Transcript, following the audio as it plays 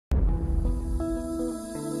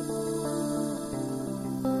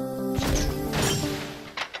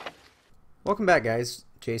Welcome back, guys.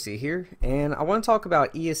 JC here, and I want to talk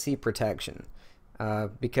about ESC protection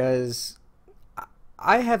because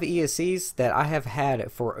I have ESCs that I have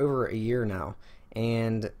had for over a year now,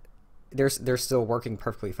 and they're still working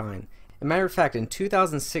perfectly fine. As a matter of fact, in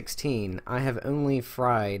 2016, I have only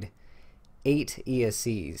fried 8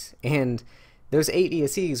 ESCs, and those 8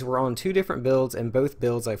 ESCs were on 2 different builds, and both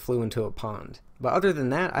builds I flew into a pond. But other than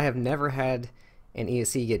that, I have never had an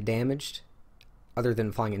ESC get damaged other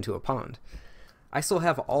than flying into a pond. I still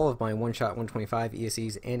have all of my one-shot 125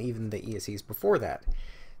 ESCs and even the ESCs before that.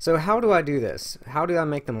 So how do I do this? How do I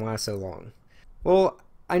make them last so long? Well,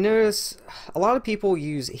 I notice a lot of people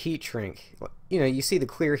use heat shrink. You know, you see the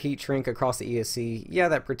clear heat shrink across the ESC. Yeah,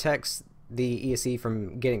 that protects the ESC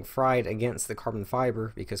from getting fried against the carbon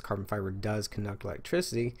fiber because carbon fiber does conduct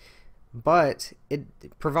electricity, but it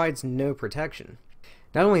provides no protection.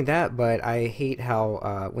 Not only that, but I hate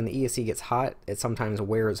how when the ESC gets hot, it sometimes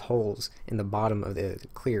wears holes in the bottom of the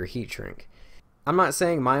clear heat shrink. I'm not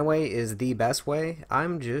saying my way is the best way,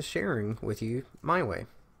 I'm just sharing with you my way.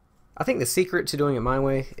 I think the secret to doing it my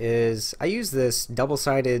way is I use this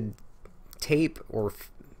double-sided tape or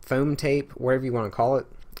foam tape, whatever you want to call it.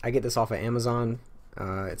 I get this off of Amazon.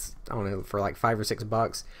 It's, I don't know, for like $5 or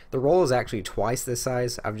 $6. The roll is actually twice this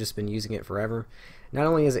size. I've just been using it forever. Not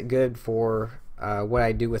only is it good for what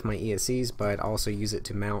I do with my ESCs, but I also use it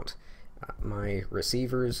to mount my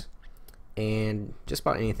receivers and just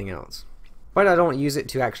about anything else. But I don't use it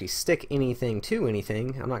to actually stick anything to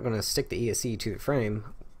anything. I'm not going to stick the ESC to the frame.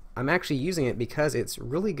 I'm actually using it because it's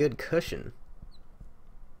really good cushion.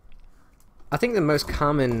 I think the most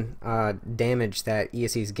common damage that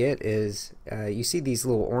ESCs get is you see these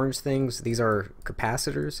little orange things. These are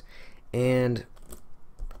capacitors, and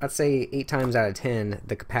I'd say 8 times out of 10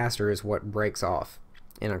 the capacitor is what breaks off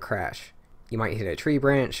in a crash. You might hit a tree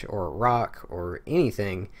branch or a rock or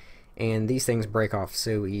anything, and these things break off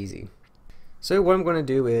so easy. So what I'm going to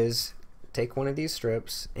do is take one of these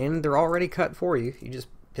strips, and they're already cut for you. You just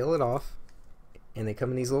peel it off, and they come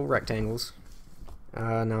in these little rectangles.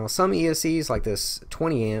 Now some ESCs like this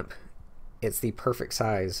 20 amp, it's the perfect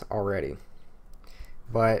size already.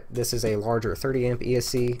 But this is a larger 30 amp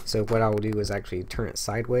ESC, so what I will do is actually turn it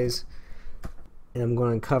sideways, and I'm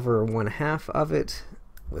going to cover 1/2 of it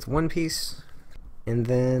with one piece and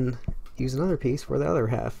then use another piece for the other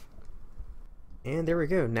half. And there we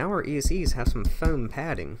go. Now our ESCs have some foam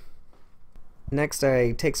padding. Next,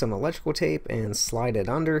 I take some electrical tape and slide it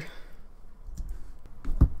under.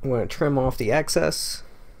 I'm going to trim off the excess.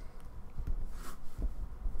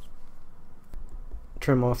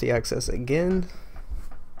 Trim off the excess again.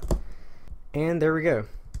 And there we go.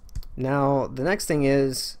 Now the next thing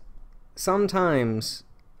is sometimes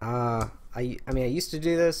I used to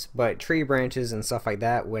do this, but tree branches and stuff like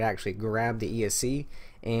that would actually grab the ESC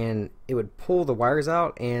and it would pull the wires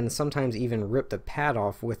out and sometimes even rip the pad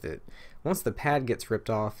off with it. Once the pad gets ripped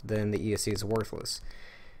off, then the ESC is worthless.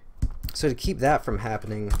 So to keep that from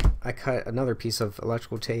happening, I cut another piece of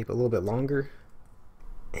electrical tape a little bit longer,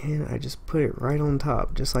 and I just put it right on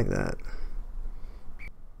top, just like that.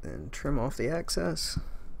 Then trim off the excess,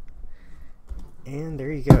 and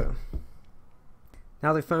there you go.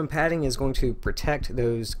 Now the foam padding is going to protect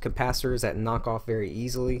those capacitors that knock off very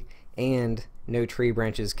easily, and no tree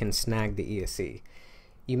branches can snag the ESC.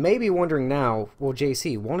 You may be wondering now, well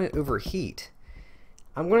JC, won't it overheat?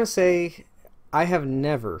 I'm going to say I have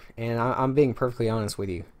never, and I'm being perfectly honest with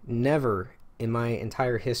you, never in my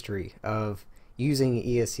entire history of using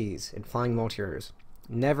ESCs and flying multi-rotors,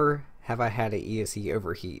 never have I had an ESC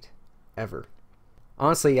overheat, ever.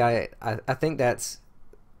 Honestly, I think that's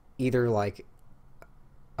either like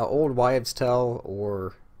an old wives' tale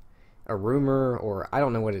or a rumor, or I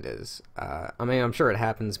don't know what it is. I mean, I'm sure it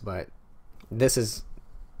happens, but this is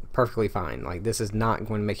perfectly fine. Like, this is not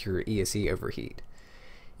going to make your ESC overheat.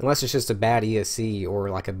 Unless it's just a bad ESC or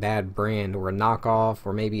like a bad brand or a knockoff,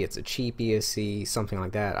 or maybe it's a cheap ESC, something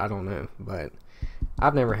like that. I don't know, but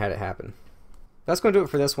I've never had it happen. That's going to do it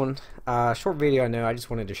for this one. Short video, I know. I just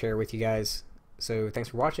wanted to share with you guys. So thanks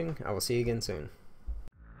for watching. I will see you again soon.